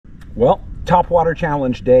Well, Topwater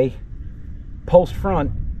Challenge day, post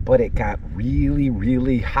front, but it got really,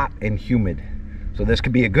 really hot and humid. So this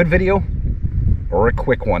could be a good video or a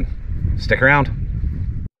quick one. Stick around.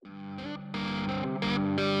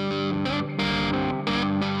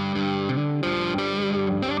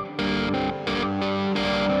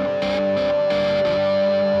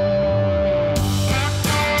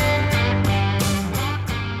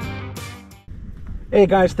 Hey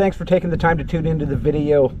guys, thanks for taking the time to tune into the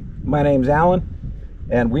video. My name's Alan,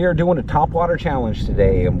 and we are doing a Topwater Challenge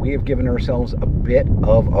today, and we have given ourselves a bit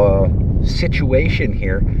of a situation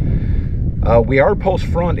here. We are post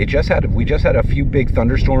front. We just had a few big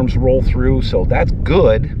thunderstorms roll through, so that's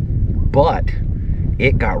good, but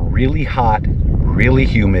it got really hot, really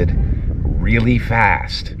humid, really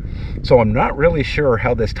fast. So I'm not really sure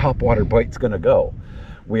how this topwater bite's gonna go.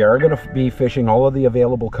 We are gonna be fishing all of the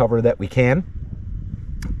available cover that we can,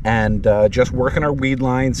 and just working our weed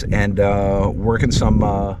lines and working some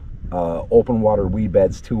open water weed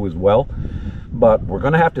beds too as well. But we're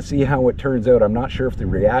gonna have to see how it turns out. I'm not sure if the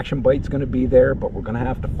reaction bite's gonna be there, but we're gonna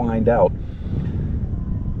have to find out.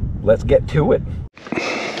 Let's get to it.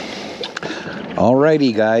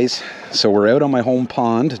 Alrighty guys, so we're out on my home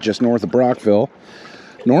pond just north of Brockville.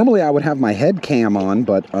 Normally I would have my head cam on,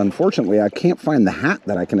 but unfortunately I can't find the hat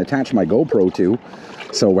that I can attach my GoPro to.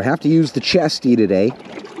 So we have to use the chesty today.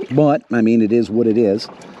 But, I mean, it is what it is.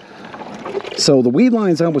 So the weed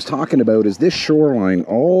lines I was talking about is this shoreline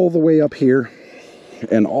all the way up here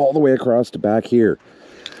and all the way across to back here.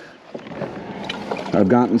 I've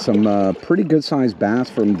gotten some pretty good sized bass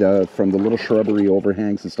from the little shrubbery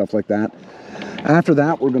overhangs and stuff like that. After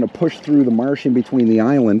that, we're going to push through the marsh in between the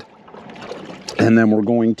island, and then we're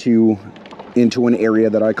going into an area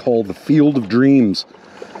that I call the Field of Dreams.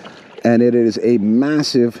 And it is a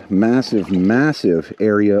massive, massive, massive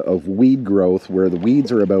area of weed growth where the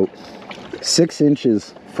weeds are about 6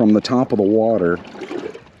 inches from the top of the water,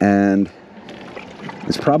 and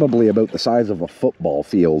it's probably about the size of a football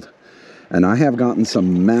field. And I have gotten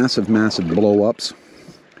some massive, massive blow-ups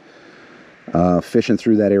fishing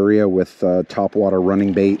through that area with topwater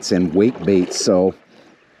running baits and wake baits. So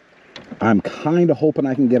I'm kind of hoping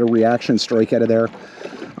I can get a reaction strike out of there.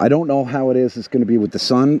 I don't know how it's going to be with the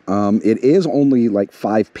sun. It is only like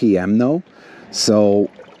 5 p.m. though, so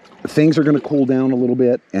things are going to cool down a little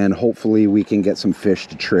bit, and hopefully we can get some fish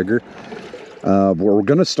to trigger. We're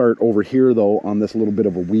going to start over here though on this little bit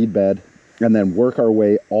of a weed bed, and then work our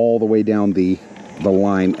way all the way down the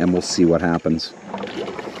line, and we'll see what happens.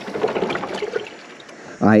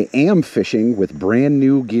 I am fishing with brand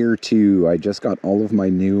new gear too. I just got all of my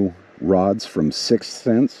new rods from 6th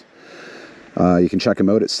Sense. You can check them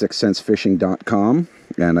out at 6thsensefishing.com,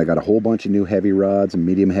 and I got a whole bunch of new heavy rods and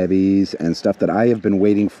medium heavies and stuff that I have been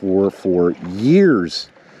waiting for years,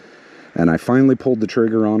 and I finally pulled the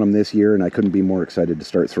trigger on them this year, and I couldn't be more excited to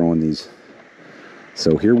start throwing these.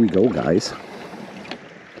 So here we go, guys.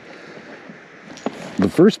 The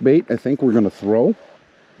first bait I think we're going to throw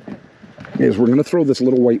is this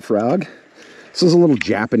little white frog. This is a little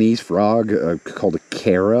Japanese frog called a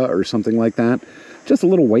Kara or something like that. Just a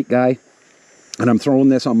little white guy. And I'm throwing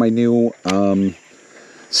this on my new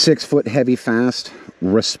 6-foot heavy fast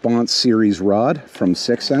Response Series rod from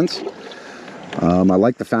 6th Sense. I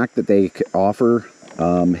like the fact that they offer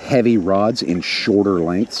heavy rods in shorter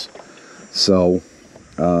lengths. So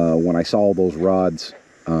when I saw those rods,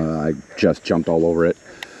 I just jumped all over it.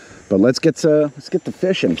 But let's get to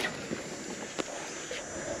fishing.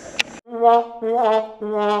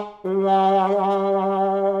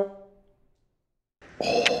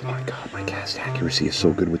 Oh my god, my cast accuracy is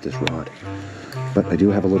so good with this rod. But I do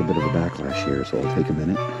have a little bit of a backlash here, so I'll take a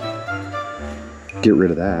minute. Get rid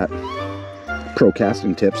of that. Pro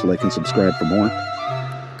casting tips, like and subscribe for more.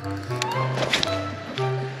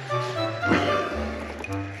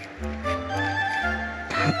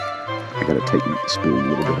 I gotta tighten up the spool a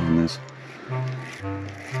little bit on this.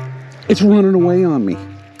 It's running away on me.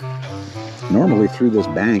 Normally through this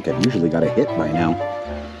bank, I've usually got a hit by now.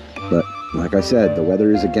 But like I said, the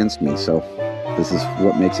weather is against me, so this is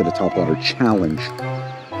what makes it a topwater challenge.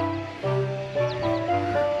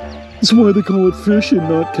 That's why they call it fishing,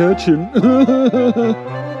 not catching.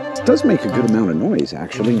 It does make a good amount of noise,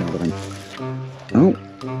 actually, now that I'm...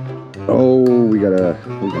 Oh, we got a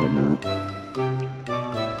knot.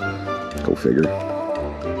 Go figure.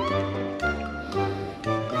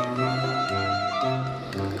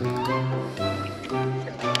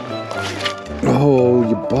 Oh,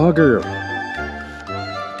 you bugger.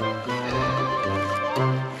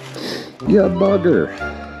 You bugger.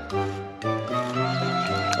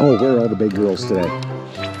 Oh, where are all the big girls today?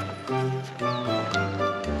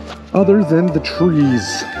 other than the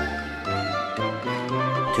trees.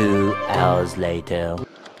 2 hours later.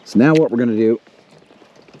 So now what we're gonna do,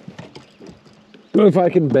 if I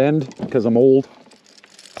can bend, because I'm old,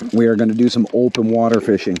 we are gonna do some open water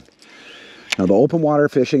fishing. Now the open water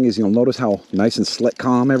fishing is, you'll notice how nice and slick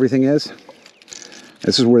calm everything is.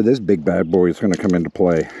 This is where this big bad boy is gonna come into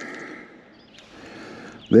play.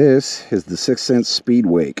 This is the 6 Sense Speed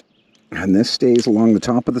Wake. And this stays along the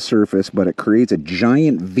top of the surface, but it creates a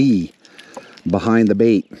giant V behind the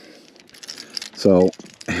bait. So,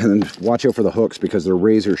 and watch out for the hooks because they're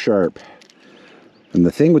razor sharp. And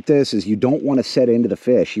the thing with this is you don't want to set into the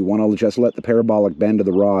fish. You want to just let the parabolic bend of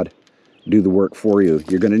the rod do the work for you.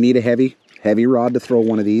 You're going to need a heavy rod to throw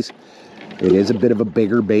one of these. It is a bit of a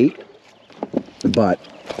bigger bait, but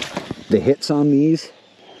the hits on these,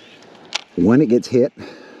 when it gets hit,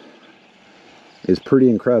 is pretty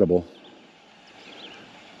incredible.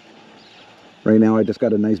 Right now I just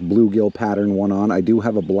got a nice bluegill pattern one on. I do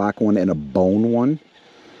have a black one and a bone one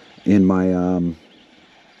in my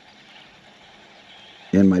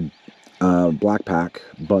black pack,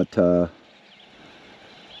 but the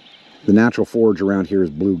natural forage around here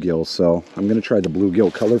is bluegill, so I'm going to try the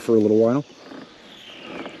bluegill color for a little while.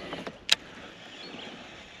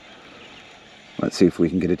 Let's see if we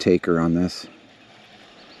can get a taker on this.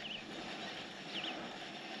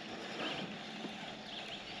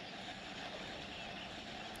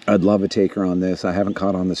 I'd love a taker on this. I haven't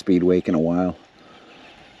caught on the Speed Wake in a while.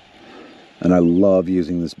 And I love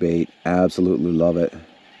using this bait. Absolutely love it.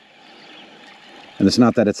 And it's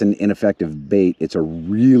not that it's an ineffective bait. It's a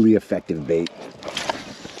really effective bait.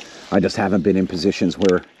 I just haven't been in positions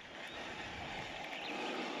where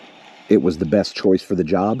it was the best choice for the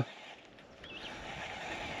job.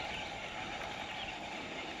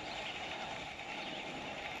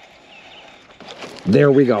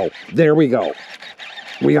 There we go. There we go.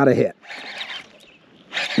 We got a hit.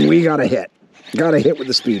 We got a hit. Got a hit with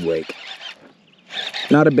the Speed Wake.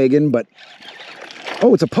 Not a big one, but...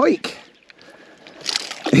 Oh, it's a pike.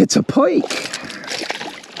 It's a pike.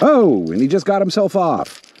 Oh, and he just got himself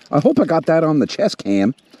off. I hope I got that on the chest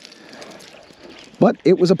cam. But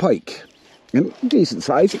it was a pike. And decent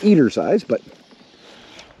size, eater size, but...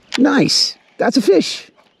 Nice. That's a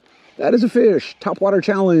fish. That is a fish. Topwater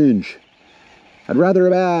challenge. I'd rather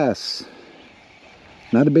a bass.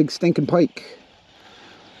 Not a big stinking pike.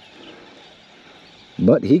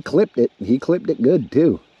 But he clipped it. He clipped it good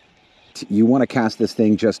too. You want to cast this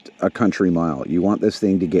thing just a country mile. You want this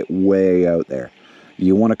thing to get way out there.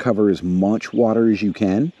 You want to cover as much water as you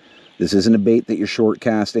can. This isn't a bait that you're short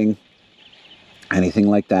casting. Anything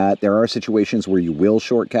like that. There are situations where you will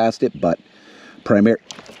short cast it, but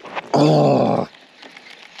Oh!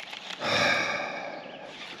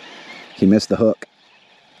 He missed the hook.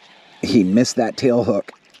 He missed that tail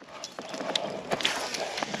hook.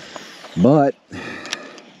 But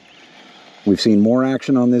we've seen more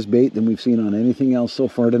action on this bait than we've seen on anything else so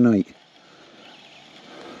far tonight.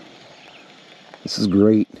 This is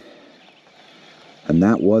great. And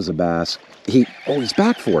that was a bass. He's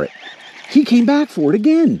back for it. He came back for it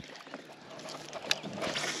again.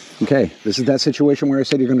 Okay, this is that situation where I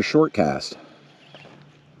said you're going to short cast.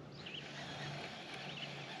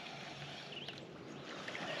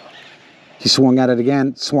 He swung at it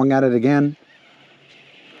again, swung at it again.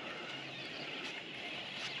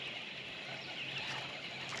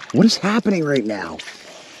 What is happening right now?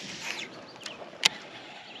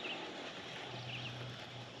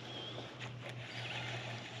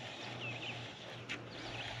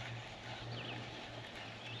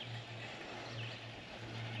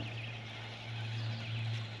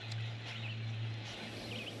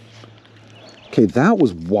 Okay, that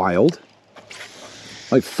was wild.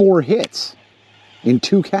 Like 4 hits in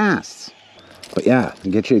 2 casts. But yeah,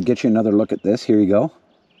 get you another look at this. Here you go.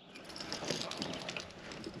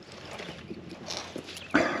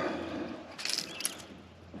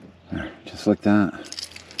 There, just like that.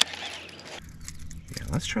 Yeah,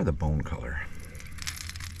 let's try the bone color.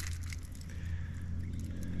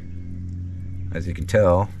 As you can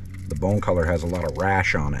tell, the bone color has a lot of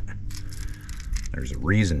rash on it. There's a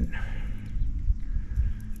reason.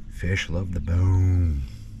 Fish love the bone.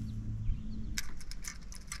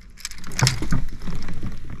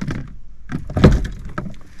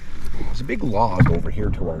 There's a big log over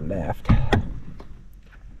here to our left. And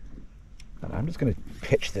I'm just going to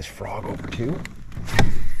pitch this frog over too.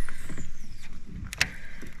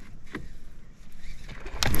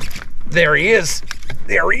 There he is.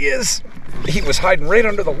 There he is. He was hiding right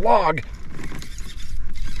under the log.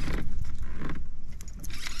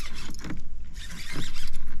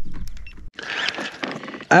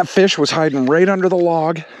 That fish was hiding right under the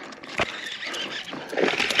log.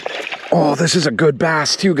 Oh, this is a good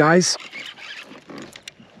bass too, guys.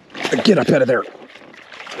 Get up out of there.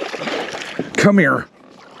 Come here.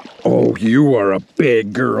 Oh, you are a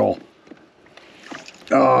big girl.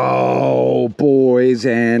 Oh, boys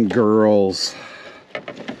and girls.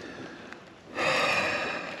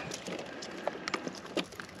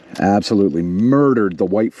 Absolutely murdered the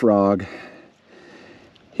white frog.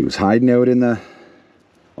 He was hiding out in the...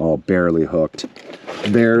 Oh, barely hooked.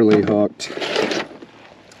 Barely hooked.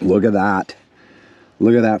 Look at that.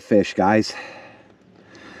 Look at that fish, guys.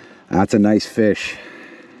 That's a nice fish.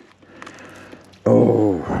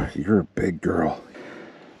 Oh, you're a big girl.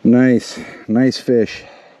 Nice, nice fish.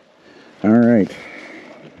 All right.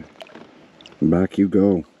 Back you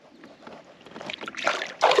go.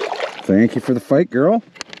 Thank you for the fight, girl.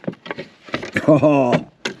 Oh,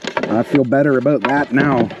 I feel better about that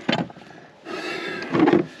now.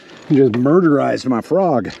 You just murderized my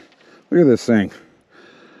frog. Look at this thing.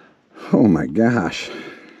 Oh my gosh.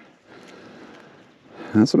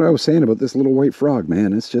 That's what I was saying about this little white frog,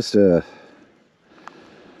 man. It's just a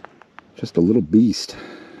little beast.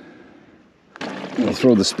 We'll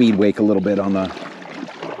throw the speed wake a little bit on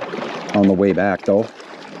the way back though,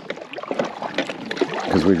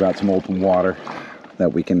 because we've got some open water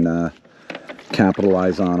that we can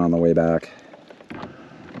capitalize on the way back.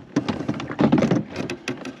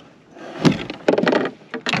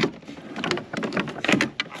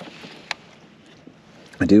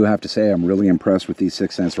 I do have to say I'm really impressed with these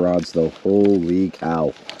 6 cents rods though. Holy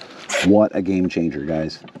cow. What a game changer,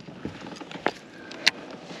 guys.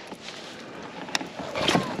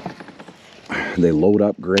 They load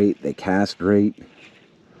up great, they cast great.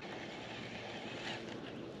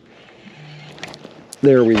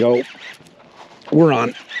 There we go. We're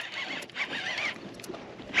on.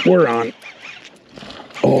 We're on.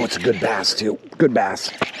 Oh, it's a good bass too. Good bass.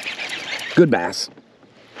 Good bass.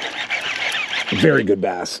 Very good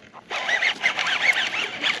bass.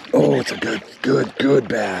 Oh, it's a good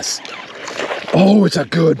bass. Oh, it's a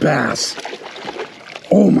good bass.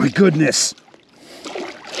 Oh my goodness.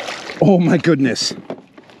 Oh my goodness.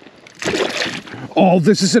 Oh,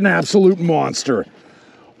 this is an absolute monster.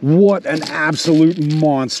 What an absolute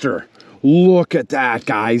monster. Look at that,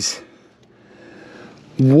 guys.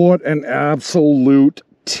 What an absolute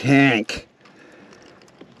tank.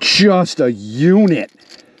 Just a unit.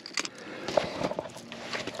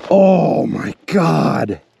 Oh my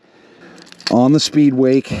God. On the speed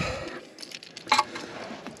wake.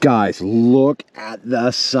 Guys, look at the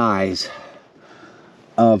size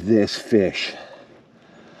of this fish.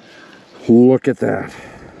 Look at that.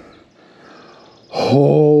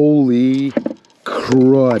 Holy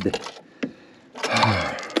crud.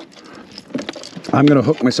 I'm gonna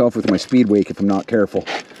hook myself with my speed wake if I'm not careful.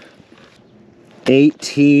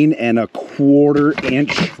 18¼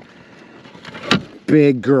 inch.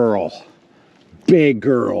 Big girl. Big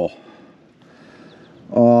girl.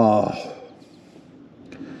 Oh.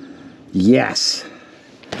 Yes.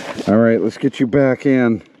 All right, let's get you back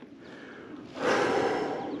in.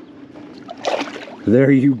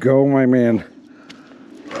 There you go, my man.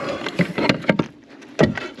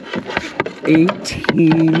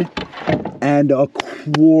 18¼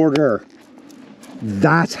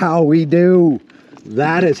 That's how we do.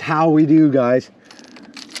 That is how we do, guys.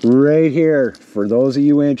 Right here, for those of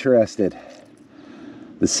you interested.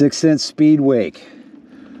 The 6 cent speed wake.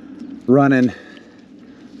 Running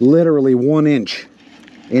literally 1 inch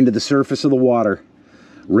into the surface of the water.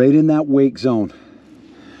 Right in that wake zone.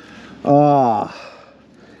 Ah,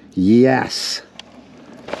 yes.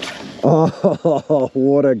 Oh,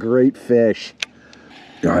 what a great fish.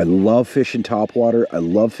 I love fishing topwater. I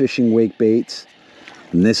love fishing wake baits.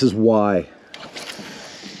 And this is why.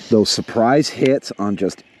 Those surprise hits on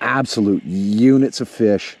just absolute units of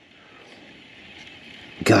fish.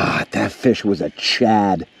 God, that fish was a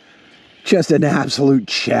Chad. Just an absolute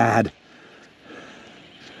Chad.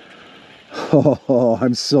 Oh,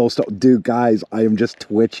 I'm so stoked. Dude, guys, I am just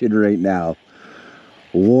twitching right now.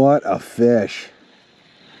 What a fish.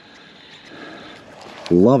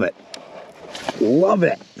 Love it. Love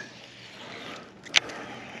it.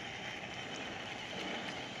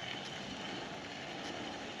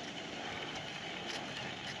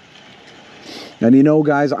 And you know,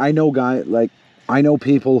 guys, I know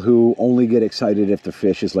people who only get excited if the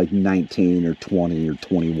fish is like 19 or 20 or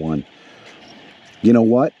 21. You know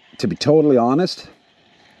what? To be totally honest,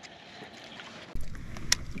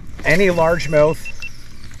 any largemouth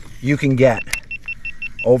you can get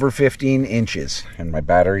over 15 inches. And my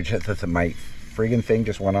battery, my friggin' thing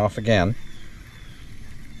just went off again.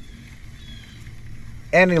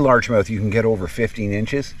 Any largemouth you can get over 15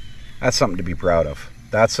 inches, that's something to be proud of.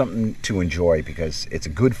 That's something to enjoy because it's a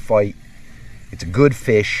good fight. It's a good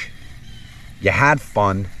fish. You had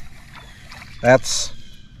fun. That's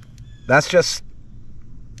just...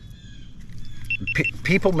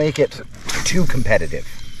 people make it too competitive,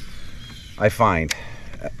 I find.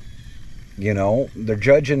 You know, they're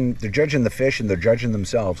judging the fish and they're judging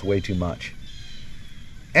themselves way too much.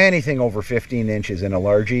 Anything over 15 inches in a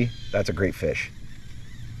largie, that's a great fish.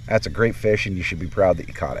 That's a great fish, and you should be proud that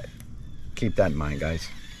you caught it. Keep that in mind, guys.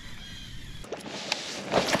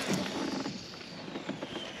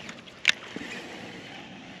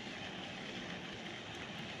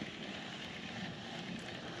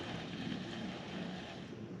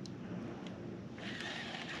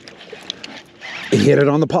 He hit it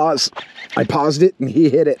on the pause. I paused it and he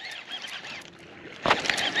hit it.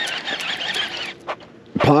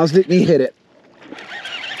 Paused it and he hit it.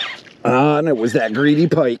 And it was that greedy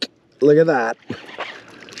pike. Look at that.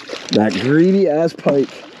 That greedy ass pike.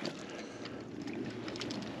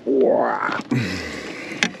 Wow.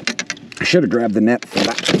 I should have grabbed the net for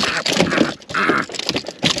that.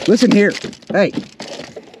 Listen here. Hey.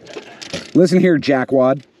 Listen here,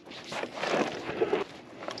 jackwad.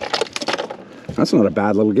 That's not a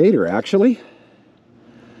bad little gator, actually.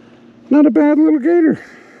 Not a bad little gator.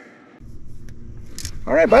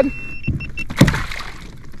 All right, bud.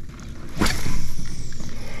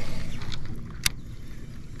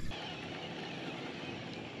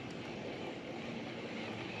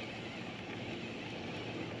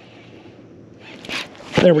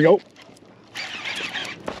 There we go.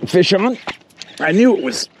 Fish on. I knew it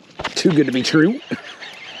was too good to be true.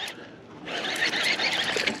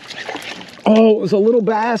 Oh, it was a little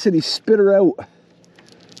bass and he spit her out.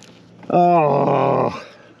 Oh.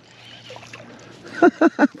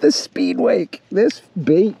 This speed wake, this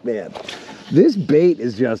bait, man. This bait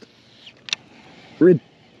is just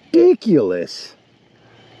ridiculous.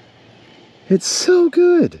 It's so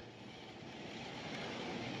good.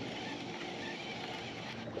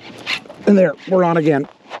 And there, we're on again.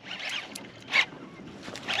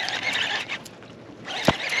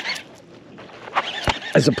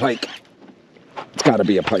 It's a pike. It's got to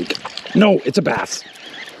be a pike. No, it's a bass.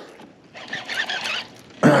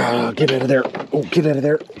 Get out of there. Oh, get out of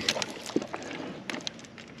there.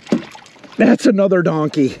 That's another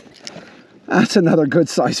donkey. That's another good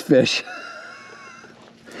sized fish.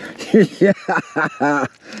 Yeah.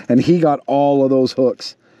 And he got all of those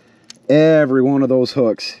hooks. Every one of those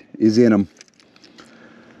hooks is in him.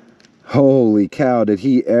 Holy cow, did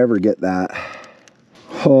he ever get that?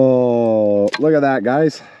 Oh, look at that,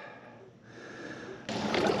 guys.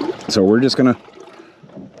 So we're gonna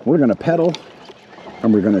pedal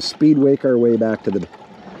and we're gonna speed wake our way back to the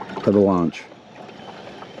launch.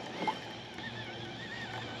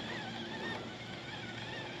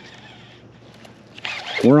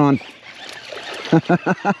 We're on.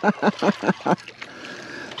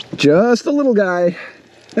 Just a little guy,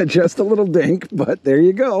 just a little dink, but there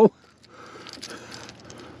you go.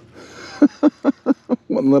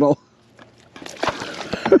 One little.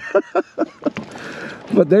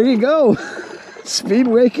 But there you go. Speed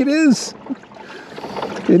wake it is.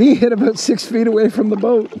 And he hit about 6 feet away from the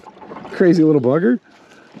boat. Crazy little bugger.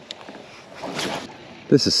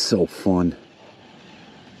 This is so fun.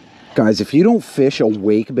 Guys, if you don't fish a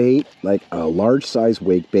wake bait, like a large size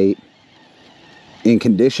wake bait, in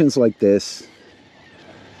conditions like this,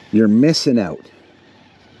 you're missing out.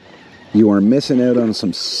 You are missing out on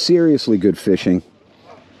some seriously good fishing.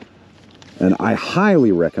 And I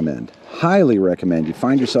highly recommend you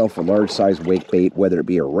find yourself a large size wake bait, whether it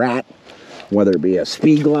be a rat, whether it be a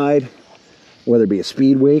speed glide, whether it be a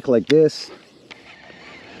speed wake like this.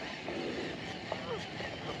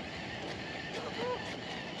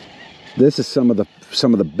 This is some of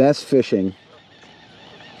the best fishing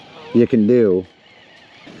you can do.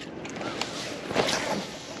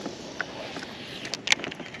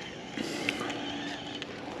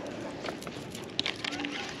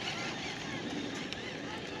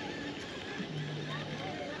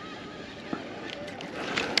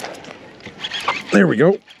 There we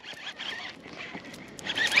go.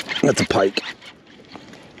 That's a pike.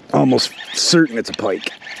 Almost certain it's a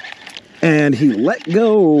pike. And he let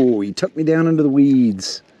go. He took me down into the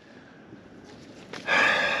weeds.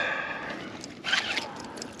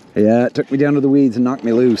 Yeah, it took me down to the weeds and knocked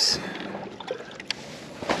me loose.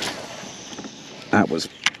 That was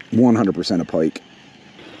 100% a pike.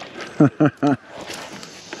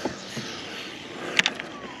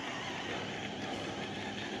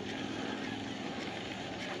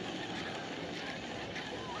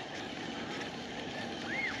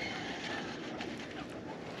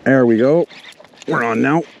 There we go. We're on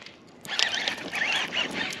now.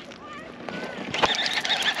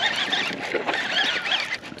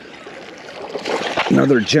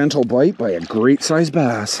 Another gentle bite by a great sized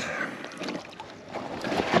bass.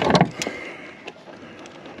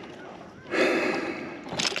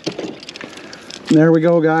 There we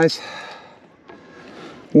go, guys.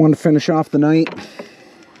 Wanted to finish off the night.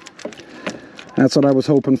 That's what I was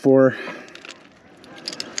hoping for.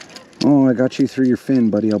 Oh, I got you through your fin,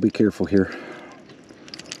 buddy. I'll be careful here.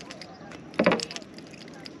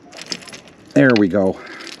 There we go.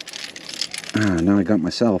 Ah, now I got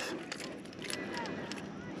myself.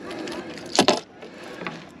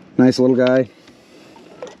 Nice little guy.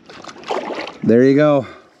 There you go.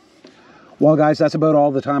 Well, guys, that's about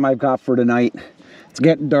all the time I've got for tonight. It's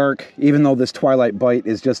getting dark, even though this twilight bite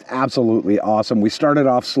is just absolutely awesome. We started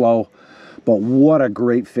off slow, but what a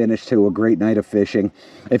great finish to a great night of fishing.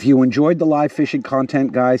 If you enjoyed the live fishing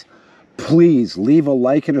content, guys, please leave a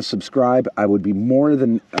like and a subscribe. I would be more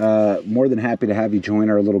than happy to have you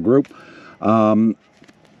join our little group.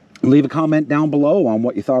 Leave a comment down below on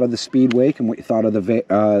what you thought of the speed wake and what you thought of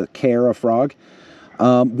the Cara frog.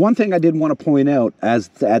 One thing I did want to point out,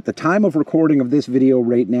 as at the time of recording of this video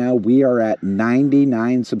right now, we are at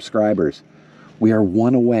 99 subscribers. We are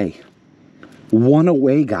one away. One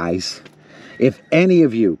away, guys. If any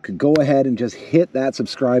of you could go ahead and just hit that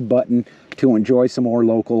subscribe button to enjoy some more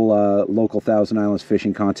local Thousand Islands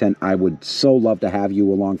fishing content, I would so love to have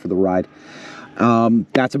you along for the ride.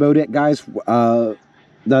 That's about it, guys.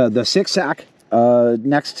 The six sack,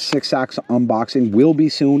 next six sacks unboxing will be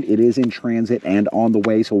soon. It is in transit and on the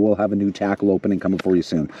way, so we'll have a new tackle opening coming for you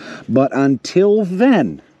soon. But until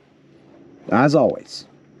then, as always,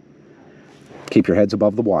 keep your heads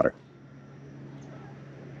above the water.